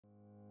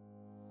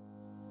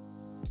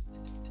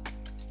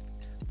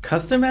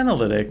Custom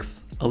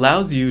analytics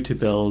allows you to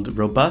build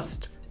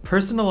robust,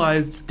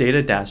 personalized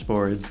data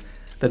dashboards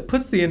that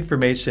puts the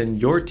information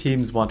your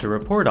teams want to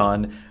report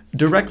on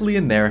directly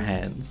in their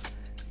hands.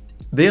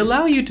 They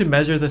allow you to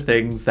measure the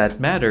things that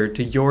matter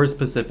to your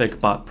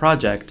specific bot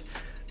project,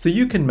 so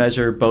you can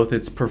measure both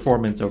its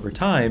performance over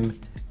time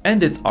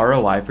and its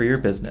ROI for your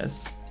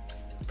business.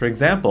 For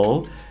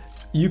example,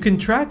 you can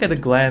track at a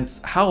glance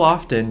how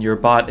often your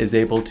bot is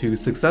able to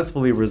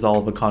successfully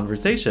resolve a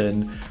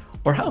conversation,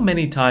 or how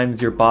many times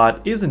your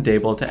bot isn't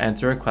able to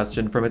answer a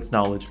question from its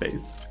knowledge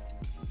base.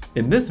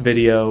 In this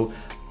video,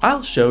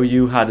 I'll show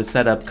you how to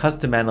set up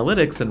custom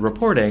analytics and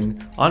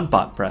reporting on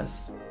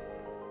Botpress.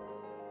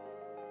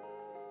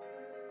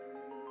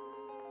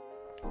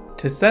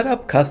 To set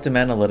up custom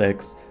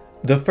analytics,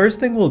 the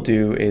first thing we'll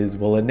do is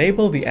we'll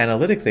enable the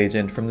analytics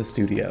agent from the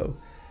studio.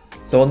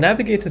 So I'll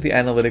navigate to the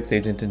analytics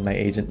agent in my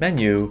agent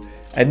menu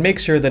and make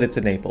sure that it's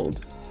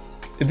enabled.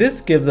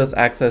 This gives us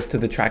access to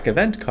the track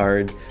event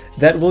card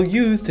that we'll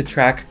use to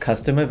track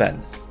custom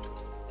events.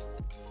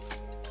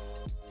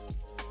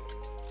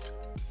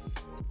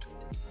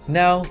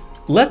 Now,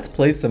 let's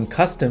place some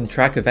custom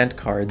track event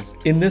cards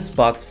in this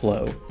bot's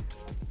flow.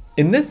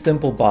 In this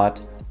simple bot,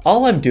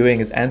 all I'm doing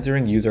is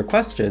answering user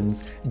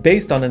questions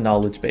based on a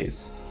knowledge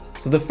base.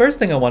 So the first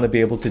thing I want to be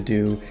able to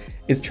do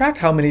is track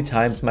how many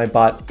times my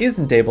bot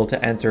isn't able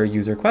to answer a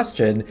user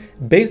question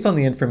based on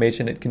the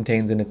information it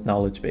contains in its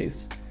knowledge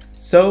base.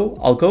 So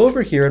I'll go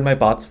over here in my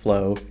bot's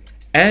flow,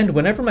 and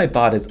whenever my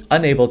bot is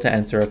unable to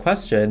answer a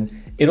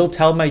question, it'll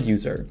tell my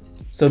user.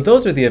 So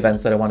those are the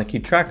events that I want to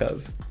keep track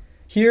of.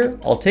 Here,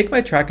 I'll take my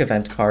track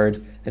event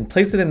card and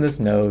place it in this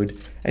node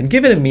and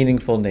give it a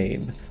meaningful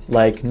name,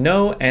 like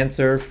no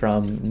answer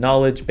from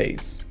knowledge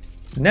base.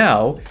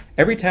 Now,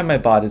 every time my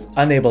bot is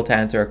unable to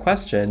answer a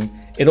question,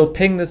 it'll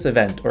ping this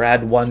event or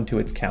add 1 to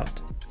its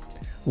count.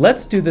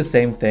 Let's do the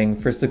same thing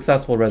for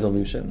successful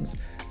resolutions.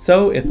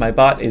 So if my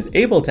bot is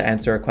able to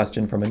answer a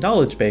question from a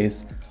knowledge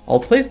base, I'll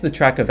place the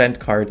track event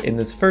card in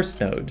this first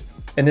node,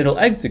 and it'll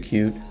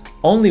execute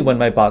only when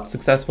my bot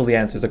successfully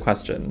answers a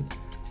question.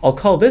 I'll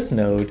call this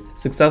node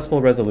Successful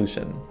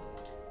Resolution.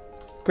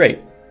 Great.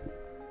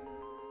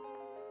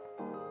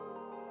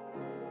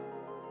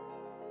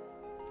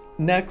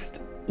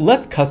 Next,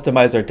 let's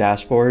customize our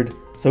dashboard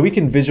so we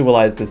can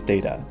visualize this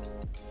data.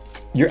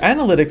 Your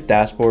analytics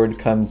dashboard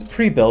comes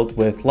pre-built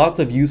with lots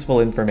of useful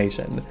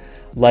information,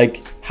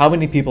 like how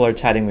many people are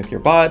chatting with your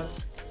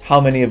bot, how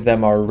many of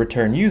them are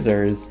return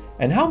users,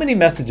 and how many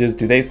messages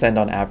do they send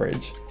on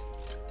average.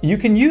 You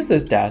can use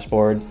this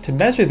dashboard to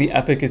measure the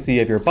efficacy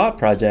of your bot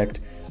project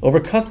over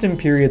custom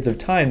periods of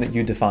time that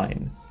you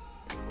define.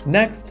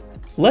 Next,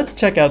 let's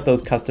check out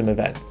those custom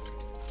events.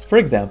 For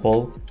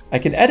example, I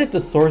can edit the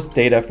source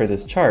data for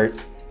this chart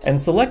and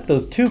select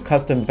those 2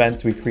 custom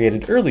events we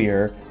created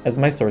earlier as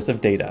my source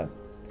of data.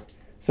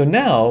 So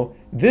now,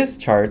 this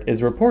chart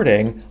is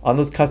reporting on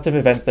those custom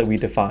events that we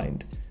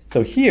defined.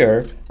 So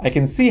here, I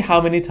can see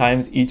how many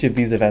times each of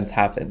these events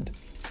happened.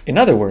 In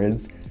other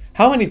words,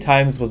 how many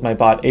times was my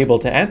bot able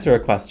to answer a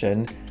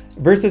question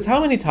versus how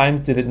many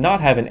times did it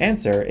not have an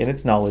answer in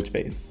its knowledge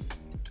base.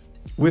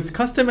 With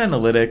custom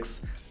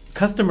analytics,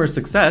 customer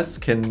success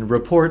can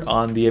report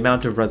on the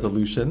amount of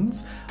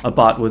resolutions a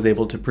bot was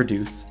able to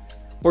produce,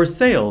 or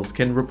sales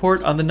can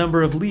report on the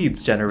number of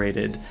leads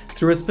generated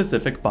through a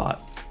specific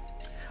bot.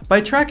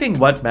 By tracking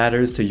what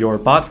matters to your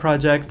bot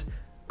project,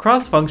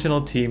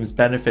 cross-functional teams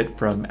benefit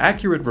from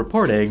accurate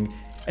reporting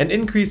and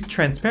increased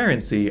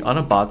transparency on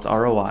a bot's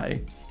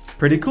ROI.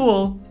 Pretty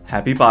cool!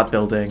 Happy bot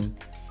building!